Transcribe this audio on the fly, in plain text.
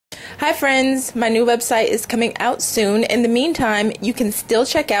Hi friends, my new website is coming out soon. In the meantime, you can still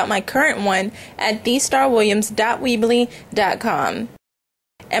check out my current one at thestarwilliams.weebly.com.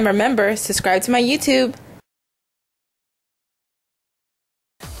 And remember, subscribe to my YouTube.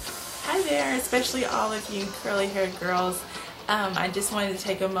 Hi there, especially all of you curly haired girls. I just wanted to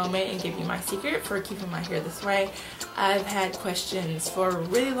take a moment and give you my secret for keeping my hair this way. I've had questions for a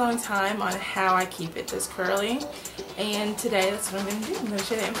really long time on how I keep it this curly, and today that's what I'm going to do. I'm going to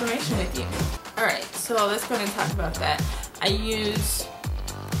share the information with you. Alright, so let's go ahead and talk about that. I use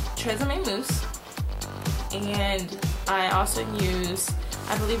TRESemme Mousse, and I also use,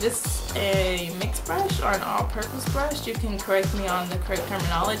 I believe this is a mixed brush or an all-purpose brush. You can correct me on the correct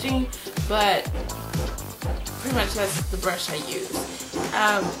terminology, but pretty much that's the brush I use.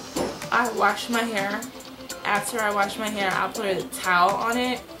 I wash my hair. After I wash my hair, I'll put a towel on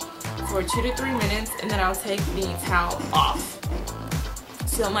it for 2 to 3 minutes, and then I'll take the towel off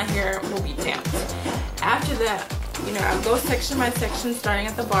so my hair will be damp. After that, I'll go section by section starting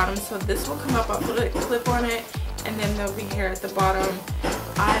at the bottom. So this will come up, I'll put a clip on it, and then there'll be hair at the bottom.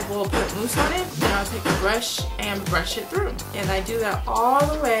 I will put mousse on it, and I'll take a brush and brush it through. And I do that all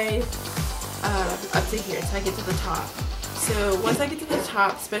the way up to here till I get to the top. So once I get to the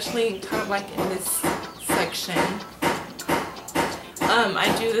top, especially kind of like in this section,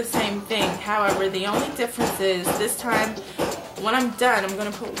 I do the same thing. However, the only difference is this time when I'm done, I'm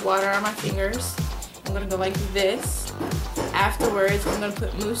going to put water on my fingers. I'm going to go like this. Afterwards, I'm going to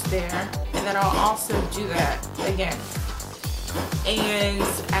put mousse there, and then I'll also do that again. And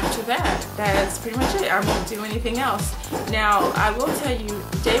after that, that's pretty much it. I won't do anything else. Now, I will tell you,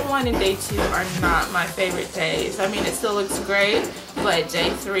 day 1 and day 2 are not my favorite days. I mean, it still looks great, but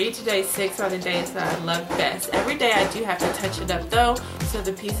day 3 to day 6 are the days that I love best. Every day I do have to touch it up though, so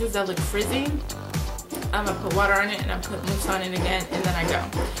the pieces that look frizzy, I'm going to put water on it and I put mousse on it again, and then I go.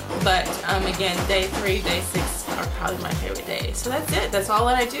 But again, day 3, day 6 are probably my favorite days. So that's it. That's all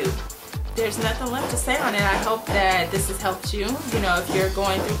that I do. There's nothing left to say on it. I hope that this has helped you. If you're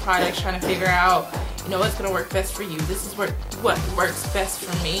going through products trying to figure out, what's going to work best for you. This is what works best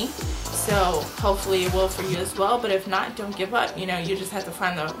for me. So hopefully it will for you as well. But if not, don't give up. You just have to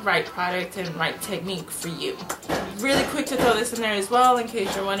find the right product and right technique for you. Really quick to throw this in there as well in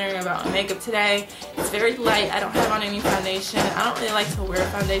case you're wondering about my makeup today. It's very light. I don't have on any foundation. I don't really like to wear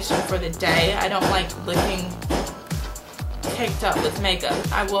foundation for the day. I don't like looking caked up with makeup.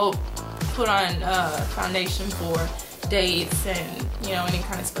 I will put on foundation for dates and any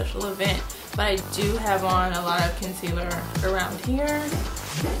kind of special event, but I do have on a lot of concealer around here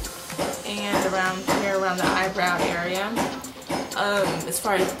and around here around the eyebrow area. As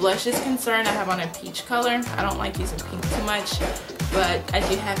far as blush is concerned, I have on a peach color. I don't like using pink too much, but I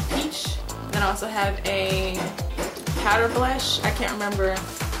do have peach. Then I also have a powder blush. I can't remember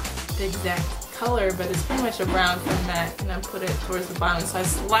the exact color, but it's pretty much a brown from MAC, and I put it towards the bottom. So I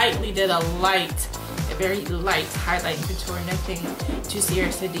slightly did a very light highlight and contour, nothing too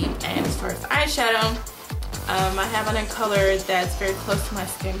serious or deep. And as far as eyeshadow, I have on a color that's very close to my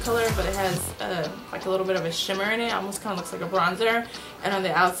skin color, but it has like a little bit of a shimmer in it. Almost kind of looks like a bronzer, and on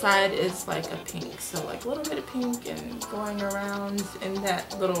the outside is like a pink. So like a little bit of pink and going around in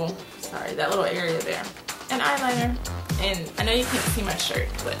that little area there. And eyeliner. And I know you can't see my shirt,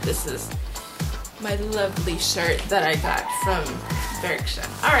 but this is my lovely shirt that I got from Berkshire.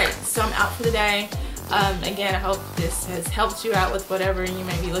 Alright, so I'm out for the day. Again, I hope this has helped you out with whatever you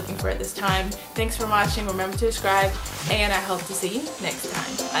may be looking for at this time. Thanks for watching. Remember to subscribe, and I hope to see you next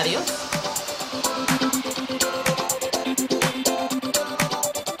time. Adios.